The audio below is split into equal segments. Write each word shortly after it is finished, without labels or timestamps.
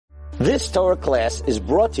This Torah class is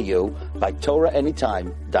brought to you by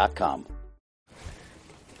TorahAnytime.com.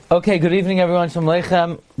 Okay, good evening everyone. Shalom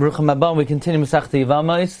Aleichem. Baruchim Haba. We continue Masechta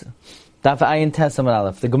Yevamos. Daf Ayin Tes Amud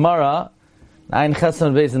Aleph. The Gemara, Ayin Ches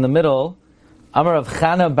Amud Beis in the middle, Amar of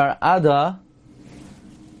Chana bar Ada,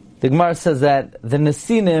 the Gemara says that the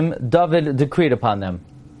Nesinim, David decreed upon them.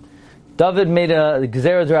 David made a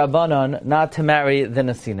Gezerah D'Rabbanan not to marry the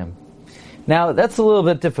Nesinim. Now, that's a little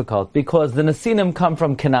bit difficult because the Nesinim come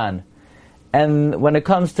from Canaan. And when it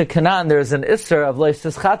comes to Canaan, there's an Isser of Lo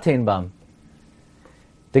Yischatein Bam.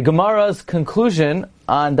 The Gemara's conclusion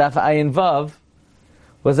on Daf Ayin Vav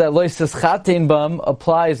was that Lo Yischatein Bam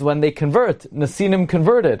applies when they convert. Nesinim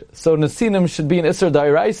converted. So Nesinim should be an Isser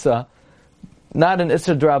D'Oraisa, not an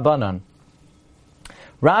Isser D'Rabbanan.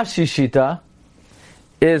 Rashi Shita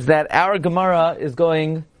is that our Gemara is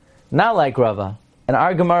going not like Rava. And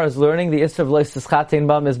our Gemara is learning the Isser of Lo Yischatein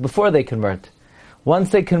Bam is before they convert.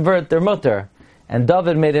 Once they convert, they're mutter. And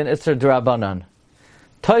David made an Isser D'Rabbanan.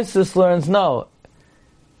 Tosfos learns no.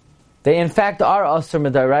 They in fact are Asr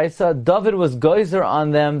Midaraisa. David was geyser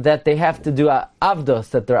on them that they have to do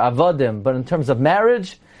Avdos, that they're Avodim. But in terms of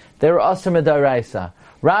marriage, they were Asr Midaraisa.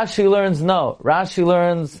 Rashi learns no. Rashi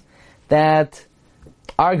learns that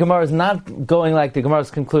our Gemara is not going like the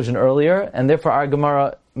Gemara's conclusion earlier, and therefore our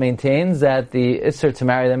Gemara maintains that the Isser to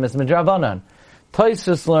marry them is Midrabanan.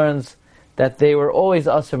 Tosfos learns that they were always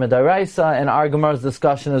Asr Midaraisa, and our Gemara's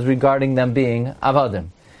discussion is regarding them being Avodim.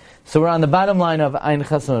 So we're on the bottom line of Ayin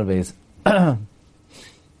Ches Amud Beis.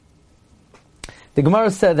 The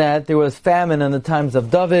Gemara said that there was famine in the times of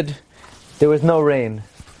David, there was no rain.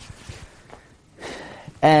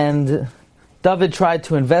 And David tried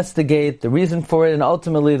to investigate the reason for it, and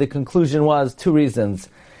ultimately the conclusion was two reasons.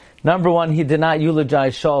 Number one, he did not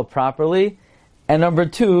eulogize Shaul properly, and number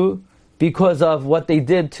two, because of what they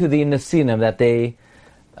did to the Nesinim, that they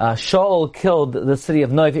Shaul killed the city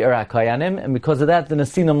of Noiv Ir HaKoyanim, and because of that, the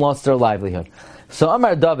Nesinim lost their livelihood. So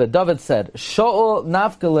Amar David said, Shaul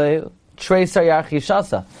nafkale treisar yarchi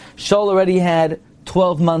shasa. Shaul already had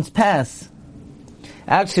 12 months pass.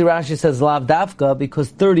 Actually, Rashi says Lav Dafka because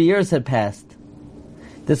 30 years had passed.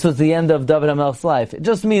 This was the end of David HaMelech's life. It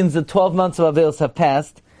just means that 12 months of Avelos have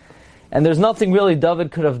passed, and there's nothing really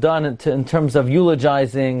David could have done in terms of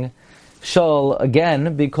eulogizing Shaul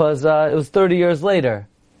again, because it was 30 years later.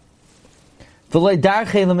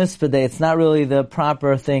 It's not really the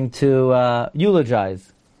proper thing to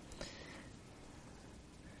eulogize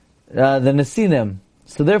the Nesinim.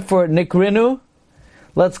 So therefore, Nikrinu,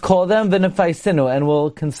 let's call them V'nefaisinu, and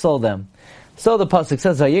we'll console them. So the pasuk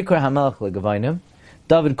says, Vayikra HaMelech leGevainim.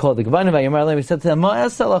 David called the Gevainim, Vayimar Lehem, he said to them, Ma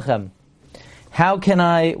eselachem. What can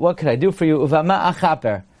I do for you? Uvama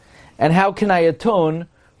achaper. And how can I atone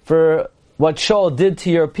for what Shaul did to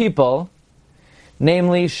your people?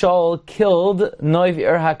 Namely, Shaul killed Noiv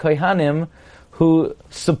Ir HaKohanim, who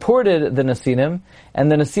supported the Nesinim,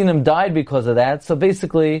 and the Nesinim died because of that. So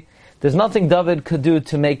basically, there's nothing David could do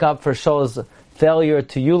to make up for Shaul's failure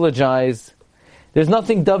to eulogize. There's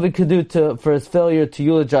nothing David could do for his failure to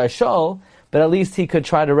eulogize Shaul, but at least he could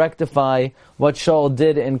try to rectify what Shaul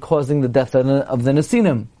did in causing the death of the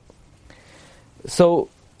Nesinim. So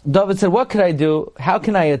David said, what could I do? How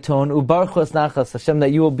can I atone? Ubarchos nachas Hashem,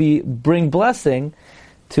 that you will bring blessing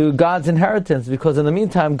to God's inheritance, because in the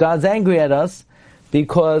meantime, God's angry at us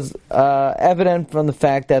because evident from the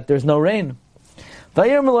fact that there's no rain. The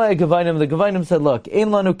Gevainim said, look, Ein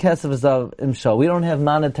lanu kesef zav im Shaul. We don't have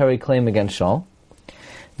monetary claim against Shaul.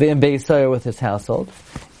 Ve'im Beisayir with his household.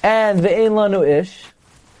 And ve'ein lanu ish,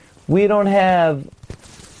 we don't have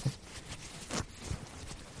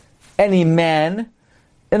any man.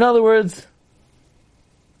 In other words,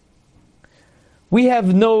 we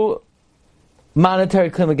have no monetary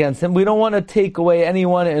claim against him. We don't want to take away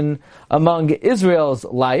anyone among Israel's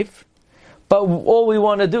life, but all we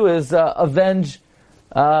want to do is avenge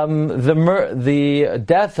the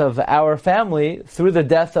death of our family through the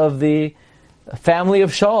death of the family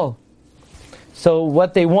of Shaul. So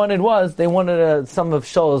what they wanted some of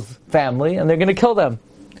Shaul's family, and they're going to kill them.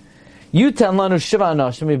 Yutan lanu shiva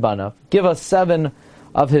anashim mibanav. Give us 7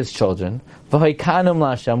 of his children. V'hoikanum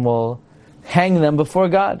l'Hashem, will hang them before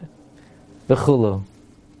God. V'chulu.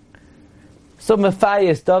 So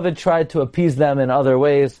Mephayis, David tried to appease them in other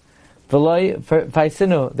ways. V'loi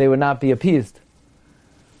faisinu, they would not be appeased.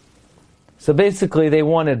 So basically, they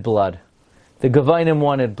wanted blood. The Gevainim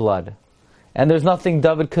wanted blood. And there's nothing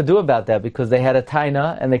David could do about that, because they had a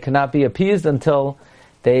taina, and they could not be appeased until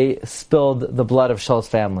they spilled the blood of Shaul's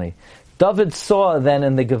family. David saw then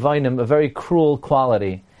in the Gevainim a very cruel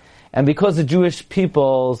quality. And because the Jewish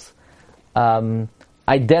people's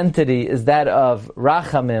identity is that of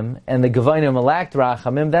Rachamim, and the Gevonim lacked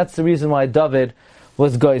Rachamim, that's the reason why David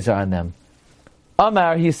was Goizer on them.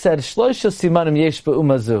 Amar, he said, Shloisha Simanim Yesh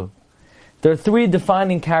B'Umazu. There are three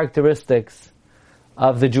defining characteristics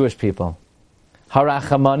of the Jewish people.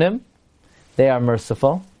 Harachamanim, they are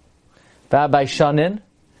merciful. V'abaishanin,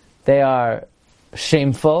 they are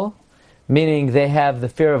shameful, meaning they have the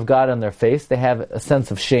fear of God on their face, they have a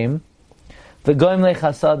sense of shame. V'goim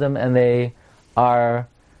lechasadim, and they are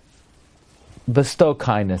bestow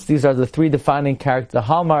kindness. These are the three defining the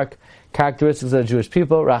hallmark characteristics of the Jewish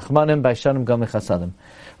people. Rachmanim, Baishanim, Goim lechasadim.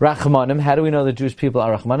 Rachmanim, how do we know the Jewish people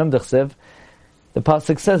are Rachmanim? D'chsev, the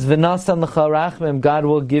pasuk says, "V'nasan l'cha rachmim," God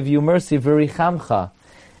will give you mercy, v'richamcha,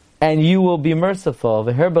 and you will be merciful,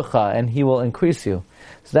 v'herbecha, and He will increase you.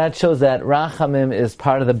 So that shows that rachamim is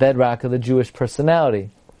part of the bedrock of the Jewish personality.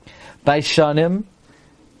 Baishanim,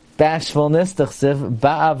 bashfulness, d'chsev,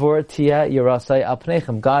 ba'avor tia yerasai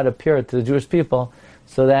apnechem. God appeared to the Jewish people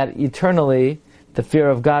so that eternally the fear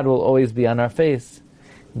of God will always be on our face.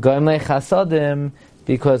 Goim lechasadim,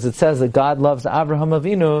 because it says that God loves Avraham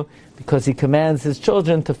Avinu because He commands His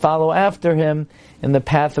children to follow after Him in the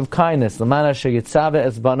path of kindness. L'man asher yitzave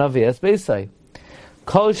es banav v'es beisai.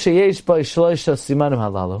 Kol sheyesh bo shloisha simanim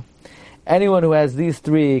halalu. Anyone who has these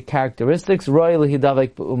three characteristics, roi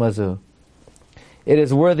lehidavek b'umazu. It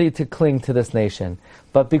is worthy to cling to this nation.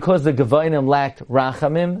 But because the Gevonim lacked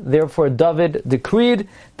Rachamim, therefore David decreed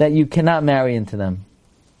that you cannot marry into them.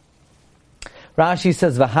 Rashi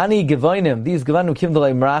says, "V'hani Gevonim," these Gevonim kim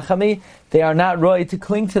d'lei merachami, they are not roy to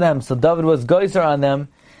cling to them. So David was goizer on them.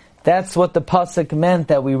 That's what the pasuk meant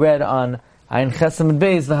that we read on Ayin Chesem and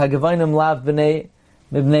Beis. V'hagevonim lav b'nei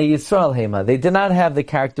mibnei Yisrael hema. They did not have the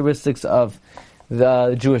characteristics of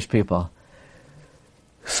the Jewish people.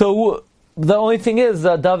 So the only thing is,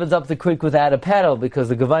 David's up the creek without a paddle, because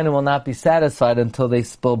the Gevonim will not be satisfied until they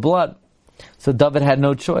spill blood. So David had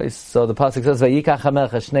no choice. So the pasuk says, "Vayikach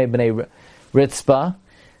hamelech shnei b'nei Ritzpah."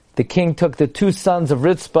 The king took the two sons of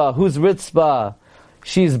Ritzpah. Who's Ritzpah?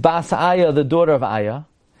 She's Bas Aya, the daughter of Aya.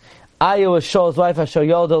 Aya was Shaul's wife, Asher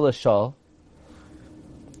Yolda l'Shaul,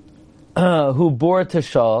 who bore to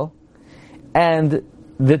Shaul. And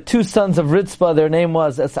the two sons of Ritzpah, their name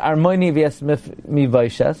was Es Armoni v'es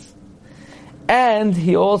Mivoshes. And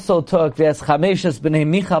he also took v'es Chameshes b'nei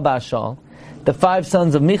Micha b'Ashal, the five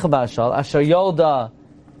sons of Micha b'Ashal, Asher Yolda,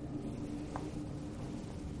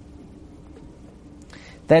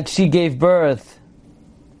 that she gave birth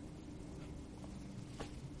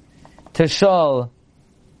to Shaul,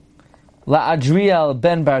 LaAdriel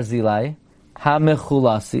ben Barzilai,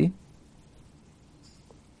 HaMechulasi,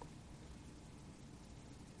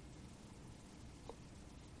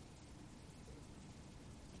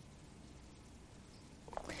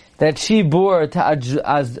 that she bore to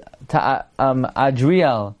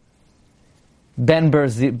Adriel ben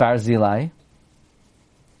Barzilai.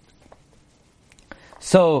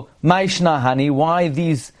 So, Maishnahani, why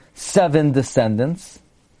these 7 descendants?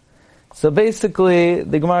 So basically,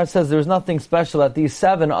 the Gemara says there's nothing special at these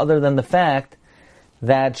 7 other than the fact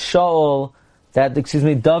that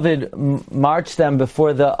David marched them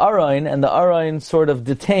before the Arayn, and the Arayn sort of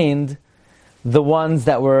detained the ones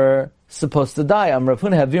that were supposed to die.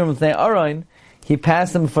 He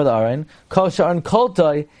passed them before the Arayn. Kosha and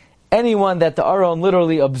Koltai, anyone that the Arayn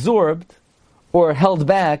literally absorbed or held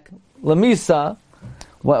back, Lamisa,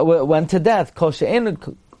 went to death. Kosha and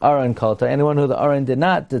Arayn Koltai, anyone who the Arayn did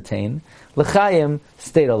not detain, L'chaim,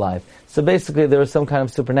 stayed alive. So basically there was some kind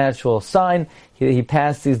of supernatural sign. He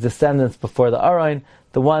passed these descendants before the Arayn.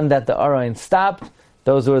 The one that the Arayn stopped,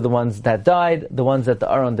 those were the ones that died. The ones that the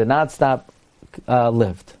Arayn did not stop,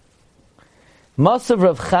 lived. Masav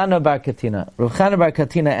Rav Chana bar Katina. Rav Chana bar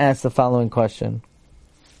Katina asked the following question.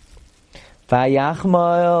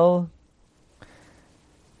 Vayachmoel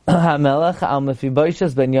HaMelech al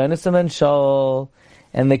Mephibosheth ben Yonasan ben Shaul,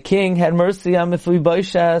 and the king had mercy on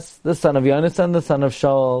Mephibosheth, the son of Yonasan, the son of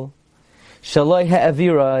Shaul. Shaloi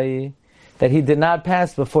ha'avirai, that he did not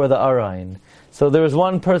pass before the Arayn. So there was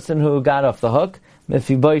one person who got off the hook,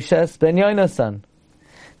 Mephibosheth ben Yonasan.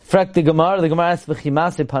 Frek the Gemara asks,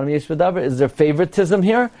 is there favoritism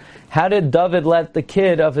here? How did David let the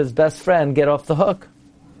kid of his best friend get off the hook?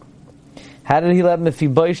 How did he let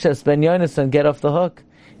Mephibosheth ben Yonasan get off the hook?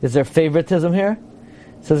 Is there favoritism here?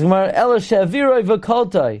 Says Gemara, Ela she'aviroi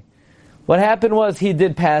v'koltai. What happened was he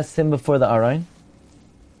did pass him before the Arayn.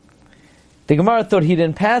 The Gemara thought he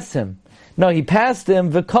didn't pass him. No, he passed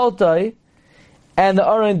him v'koltai, and the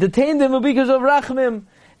Arayn detained him because of Rachmim,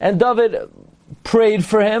 and David prayed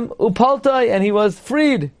for him, upaltai, and he was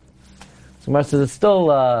freed. So Gemara says it's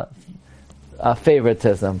still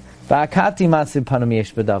favoritism. Va'akati masib panam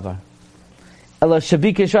yesh b'davar. Ela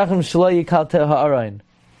shabikesh rachim shelo yikalte ha'aron.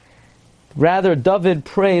 Rather, David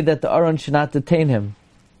prayed that the Aron should not detain him.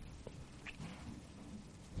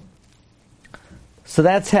 So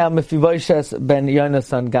that's how Mephibosheth ben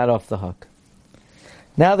Yonasan got off the hook.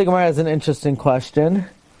 Now the Gemara has an interesting question.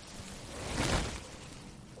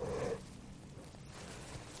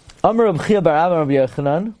 Amar Reb Chia bar Abba Rabbi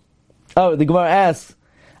Yochanan. Oh, the Gemara asks,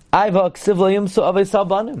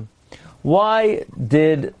 why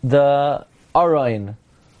did the Aron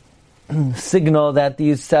signal that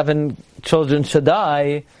these 7 children should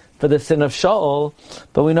die for the sin of Shaul?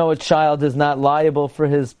 But we know a child is not liable for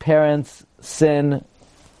his parents' sin.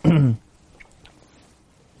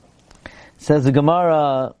 Says the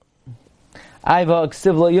Gemara, but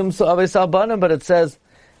it says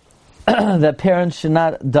that parents should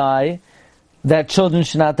not die, that children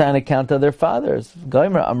should not die on account of their fathers.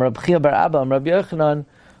 Better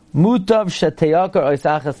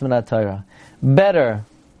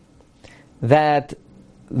that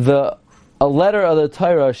a letter of the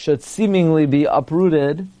Torah should seemingly be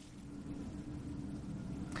uprooted.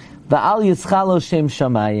 And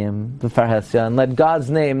let God's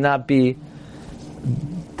name not be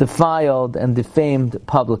defiled and defamed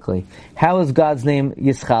publicly. How is God's name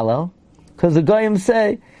Yischalo? Because the Goyim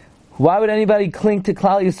say, why would anybody cling to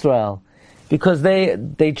Klal Yisrael? Because they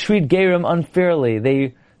treat Gerim unfairly.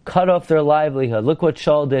 They cut off their livelihood. Look what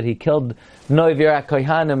Shaul did. He killed Noiv Yirak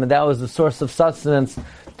Kohanim, and that was the source of sustenance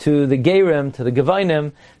to the Gerim, to the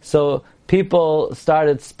Gevinim. So people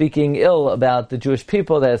started speaking ill about the Jewish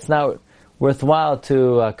people, that it's not worthwhile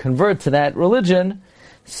to convert to that religion.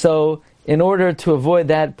 So in order to avoid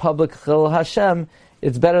that public Chilul Hashem,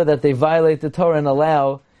 it's better that they violate the Torah and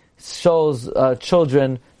allow Shaul's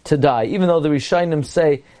children to die. Even though the Rishonim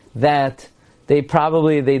say that they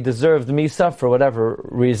deserved Misa for whatever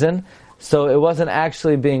reason. So it wasn't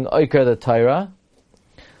actually being Oikar the Torah.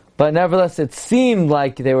 But nevertheless, it seemed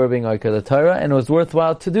like they were being Oikar the Torah, and it was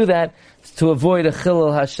worthwhile to do that, to avoid a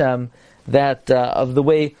Chilul Hashem that of the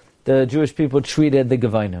way the Jewish people treated the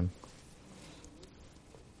Gevinim.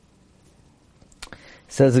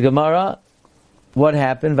 Says the Gemara, what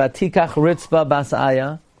happened? Vatikach Ritzba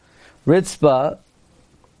Basaya. Ritzba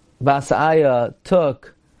Basaya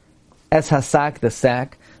took Es Hasak, the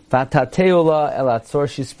sack, Vatateula El Atzor,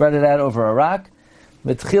 she spread it out over a rock,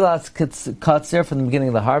 Mitchilas Katzir, from the beginning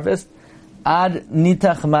of the harvest, Ad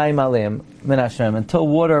Nitach Mayim Aleim Min Hashem, until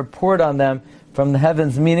water poured on them from the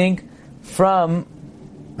heavens, meaning from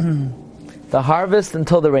the harvest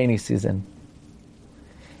until the rainy season.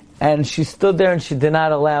 And she stood there and she did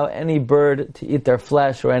not allow any bird to eat their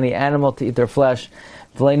flesh or any animal to eat their flesh.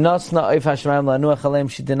 She did not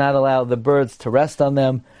allow the birds to rest on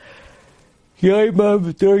them. During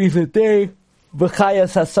the day,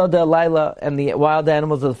 and the wild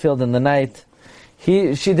animals of the field in the night.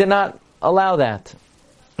 She did not allow that.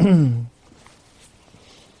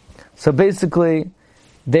 So basically,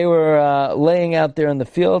 they were laying out there in the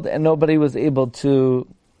field, and nobody was able to.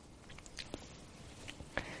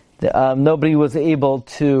 The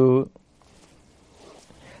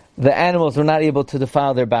animals were not able to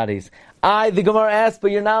defile their bodies. The Gemara asked,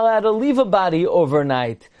 but you're not allowed to leave a body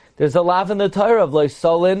overnight. There's a law in the Torah of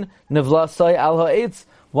loisolin nevlasoi al ha'etz.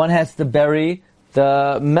 One has to bury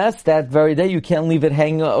the mess that very day. You can't leave it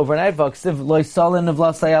hanging overnight. V'aksiv loisolin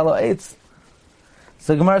nevlasoi al ha'etz.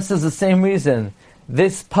 So Gemara says the same reason.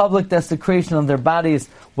 This public desecration of their bodies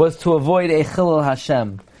was to avoid a chilul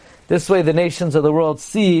Hashem. This way the nations of the world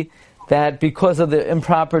see that because of the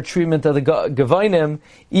improper treatment of the Gevinim,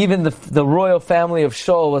 even the royal family of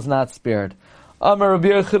Shaul was not spared. Amar Rabbi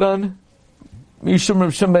Yochanan, Mishum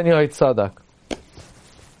Rav Shimon ben Yochai Tzadak.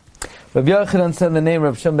 Rabbi Yochanan said the name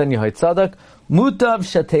Rav Shimon ben Yochai Tzadak, Mutav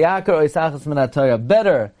sheteyakar oisachas min haTorah.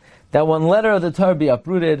 Better that one letter of the Torah be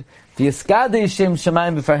uprooted, v'yiskadei shem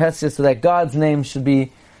shamayim b'far hesya, so that God's name should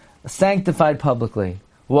be sanctified publicly.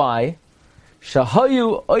 Why?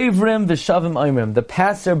 Shahayu oivrim v'shavim oimrim. The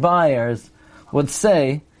passerbyers would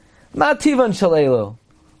say, Mativan shalelu.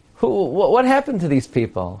 What happened to these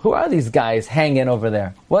people? Who are these guys hanging over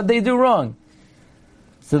there? What did they do wrong?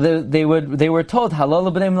 So they were told,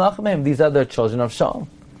 Halal b'nei melachim, these are the children of Shaul.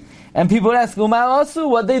 And people would ask, Uma asu,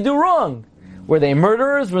 what did they do wrong? Were they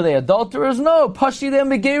murderers? Were they adulterers? No, Pashidem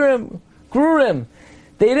begerim, grurim.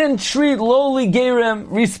 They didn't treat lowly gerim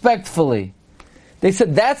respectfully. They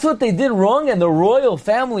said that's what they did wrong, and the royal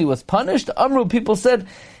family was punished. Amru, people said,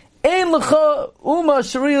 Ein lecha uma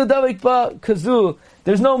shariyu davik ba kazu.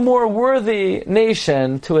 There's no more worthy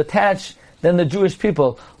nation to attach than the Jewish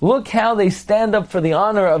people. Look how they stand up for the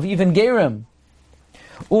honor of even Gerim.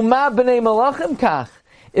 Uma b'nei malachim kach.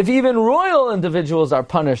 if even royal individuals are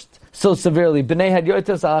punished so severely, b'nei had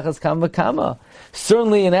yotes alachas kam v'kama.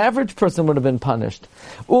 Certainly an average person would have been punished.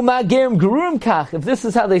 Uma gerim gerurim kach, if this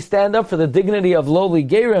is how they stand up for the dignity of lowly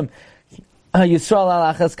gerim, Yisrael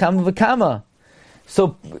alachas kam v'kama.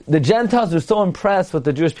 So the Gentiles were so impressed with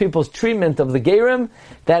the Jewish people's treatment of the gerim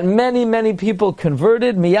that many, many people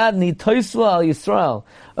converted. Miyad nitoisvu al Yisrael.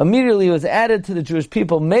 Immediately it was added to the Jewish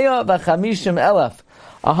people, Mea v'chamishim elef,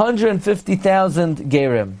 150,000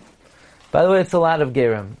 gerim. By the way, it's a lot of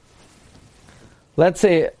gerim. Let's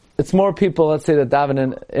say it's more people. Let's say that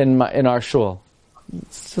daven in our shul.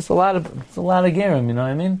 It's just a lot of gerim. You know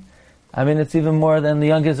what I mean? I mean, it's even more than the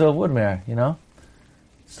young Israel of Woodmere. You know,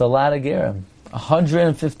 it's a lot of gerim.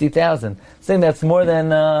 150,000. Saying that's more than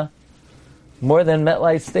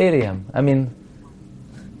MetLife Stadium. I mean,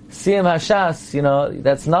 Siyam Hashas, you know,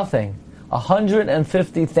 that's nothing.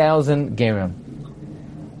 150,000 gerim.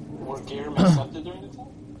 Were gerim accepted during the time?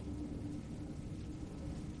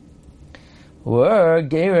 Were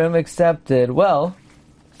gerim accepted? Well,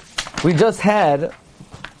 we just had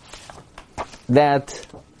that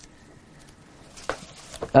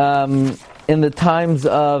in the times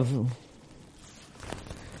of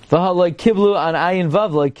like kiblu an ayin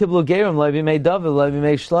vav, like kiblu gerim, like we made David, like we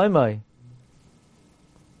made Shloimeh,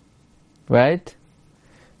 right?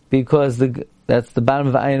 Because that's the bottom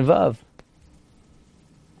of ayin vav.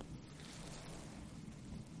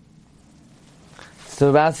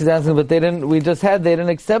 So Rashi is asking, but they didn't. We just had they didn't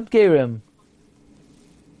accept gerim.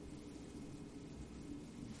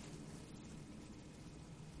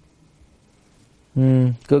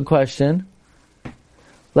 Good question.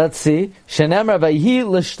 Let's see. Shenemar vayhi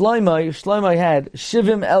l'shloimeh. Shloimeh had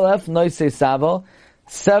shivim elef noisei sabel,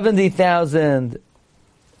 70,000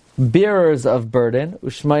 bearers of burden.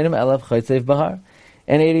 Ushmainim elef chaytzev bahar,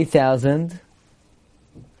 and 80,000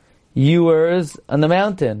 ewers on the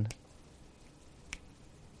mountain.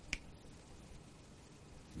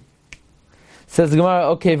 Says the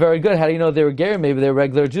Gemara, okay, very good. How do you know they were gerim? Maybe they were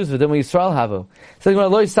regular Jews, but then we Yisrael havu. Says the Gemara,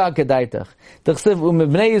 lo yisak kedaitach. T'chsiv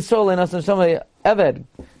u'mibnei Yisrael le'nasan shomei eved.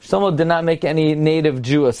 Shlomo did not make any native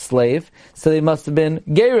Jew a slave, so they must have been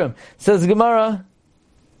gerim. Says the Gemara,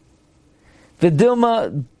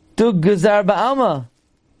 v'dilma dug guzar ba'alma.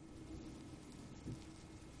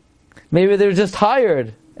 Maybe they were just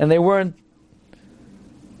hired, and they weren't.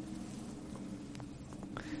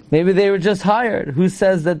 Maybe they were just hired. Who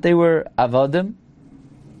says that they were avodim?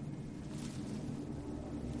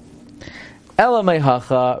 Ela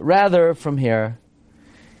mehacha, rather from here.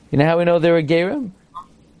 You know how we know they were gerim?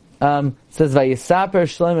 Says Vayisaper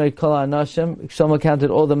Shlomo kol anashim. Shlomo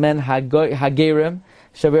counted all the men hagerim.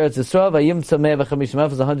 Shaberetz Yisrael vayimtza 150,000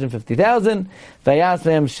 was 150,000. Vayas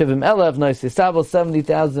mehem shivim elef noisei sabel,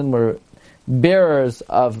 70,000 were bearers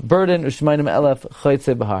of burden. Ushmainim elef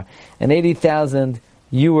chaytzei bahar, and 80,000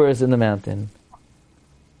 ewers in the mountain.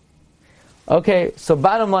 Okay, so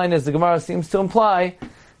bottom line is the Gemara seems to imply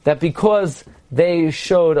that because they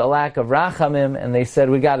showed a lack of rachamim and they said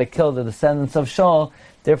we got to kill the descendants of Shaul,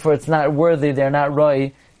 therefore it's not worthy, they're not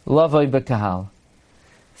roi, lavoi b'kahal.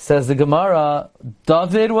 Says the Gemara,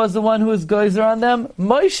 David was the one who was goyzer on them,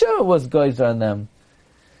 Moshe was goyzer on them.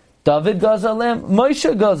 David goes on them,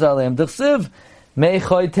 Moshe goes on them. D'chsiv,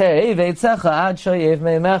 meichoitei veitzecha ad shoyev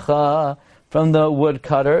meimecha, from the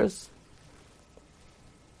woodcutters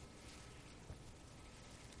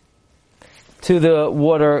to the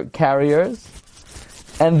water carriers,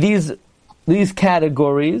 and these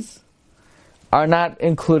categories are not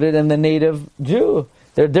included in the native Jew.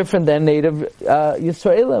 They're different than native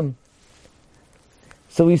Yisraelim.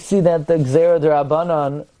 So we see that the Gzera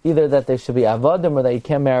D'Rabbanan, either that they should be avodim or that you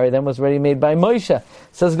can't marry them, was already made by Moshe.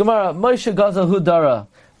 Says Gemara, Moshe Gazel Hudara.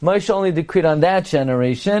 Moshe only decreed on that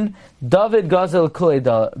generation. David Gazel Kulei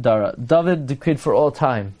Dara. David decreed for all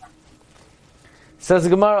time. Says the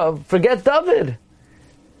Gemara, forget David.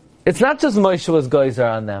 It's not just Moshe was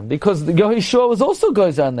goyzer on them, because Yeshua was also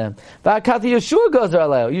goyzer on them. Va'akati Yeshua goyzer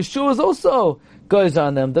aleo. Yeshua was also goyzer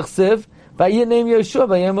on them. D'chsiv, va'yinim Yeshua,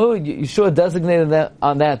 va'yemu, Yeshua designated them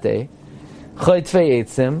on that day. Chaytvei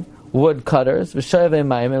eitzim, wood cutters, v'shayvei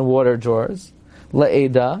mayim, and water drawers.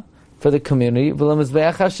 La'eda, for the community,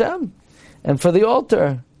 v'lemizbeach Hashem, and for the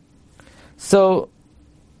altar. So,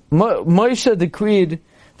 Moshe decreed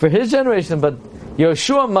for his generation, but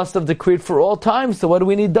Yeshua must have decreed for all time, so what do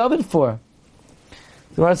we need David for?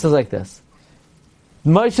 The Gemara says like this.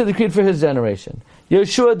 Moshe decreed for his generation.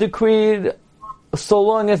 Yeshua decreed so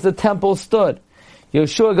long as the temple stood.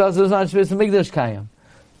 Yeshua gazar on Beis Hamikdash Kayam.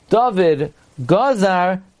 David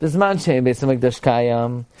gazar bisman she'ein Beis Hamikdash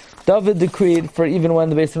Kayam. David decreed for even when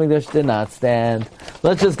the Beis Hamikdash did not stand.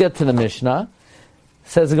 Let's just get to the Mishnah.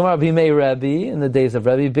 Says the Gemara, Bimei Rebbe, in the days of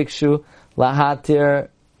Rebbe, Bikshu Lahatir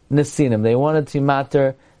Nesinim. They wanted to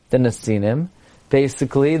matter the Nesinim.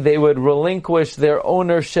 Basically, they would relinquish their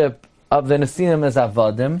ownership of the Nesinim as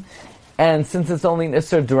Avadim, and since it's only an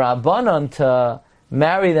Isser D'Rabbanan to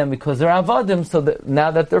marry them because they're Avadim, so that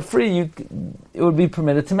now that they're free, it would be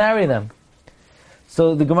permitted to marry them.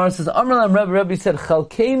 So the Gemara says, Amralam Rebbe said,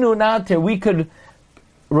 Chalkeinu Natir, we could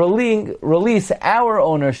release our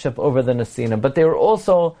ownership over the Nesinim, but they were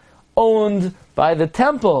also owned by the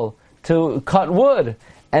temple to cut wood,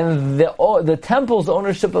 and the temple's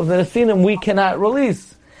ownership of the Nesinim we cannot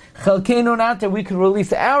release. Chalkeinu Natir, we could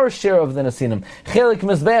release our share of the Nesinim. Chelik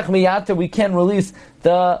Mizbeach Miyatir, we can release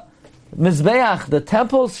the Mizbeach, the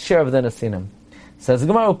temple's share of the Nesinim. Says the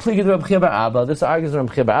Gemara, Pligid Reb Chia bar Abba. This argues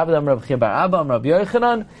Reb Chia bar Abba, Reb Chia bar Abba, Reb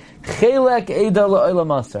Yochanan, Chelek Eida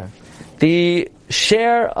L'Olam Aser. The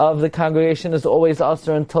share of the congregation is always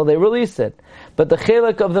aser until they release it. But the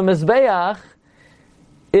chelek of the Mizbeach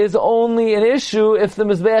is only an issue if the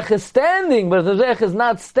Mizbeach is standing. But if the Mizbeach is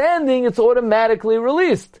not standing, it's automatically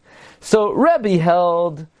released. So Rebbe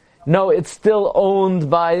held, no, it's still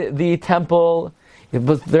owned by the temple.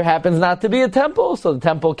 But there happens not to be a temple, so the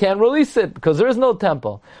temple can't release it because there is no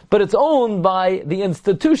temple. But it's owned by the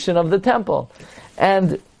institution of the temple.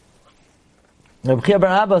 And Reb Chia bar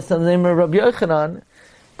Abba said the name of Rabbi Yochanan,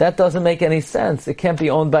 that doesn't make any sense. It can't be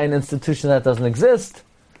owned by an institution that doesn't exist.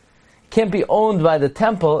 It can't be owned by the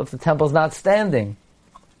temple if the temple's not standing.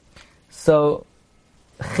 So,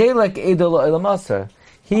 Chelek Eidol Olam Aser.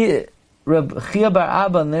 Reb Chia bar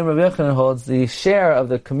Abba, the name of Rabbi Yochanan, holds the share of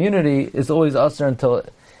the community is always aser until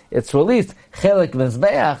it's released. Chelek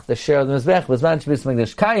Mizbeach, the share of the Mizbeach, B'zman Shebis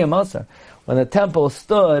Mikdash Kayim aser. When the temple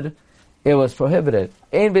stood, it was prohibited.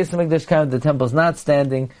 Ein Beis Hamikdash Kayim, the temple's not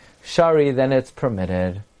standing, Shari, then it's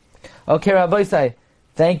permitted. Okay, Rabbi Isai,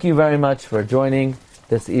 thank you very much for joining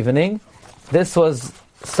this evening. This was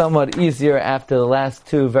somewhat easier after the last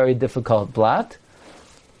two very difficult blot.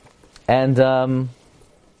 And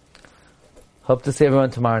hope to see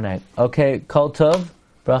everyone tomorrow night. Okay, Kol Tov,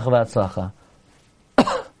 Bracha V'Atzlacha.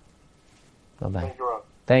 Bye-bye.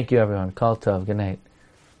 Thank you, everyone. Kol Tov, good night.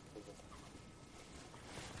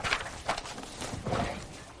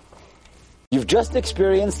 You've just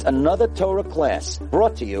experienced another Torah class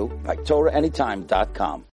brought to you by TorahAnytime.com.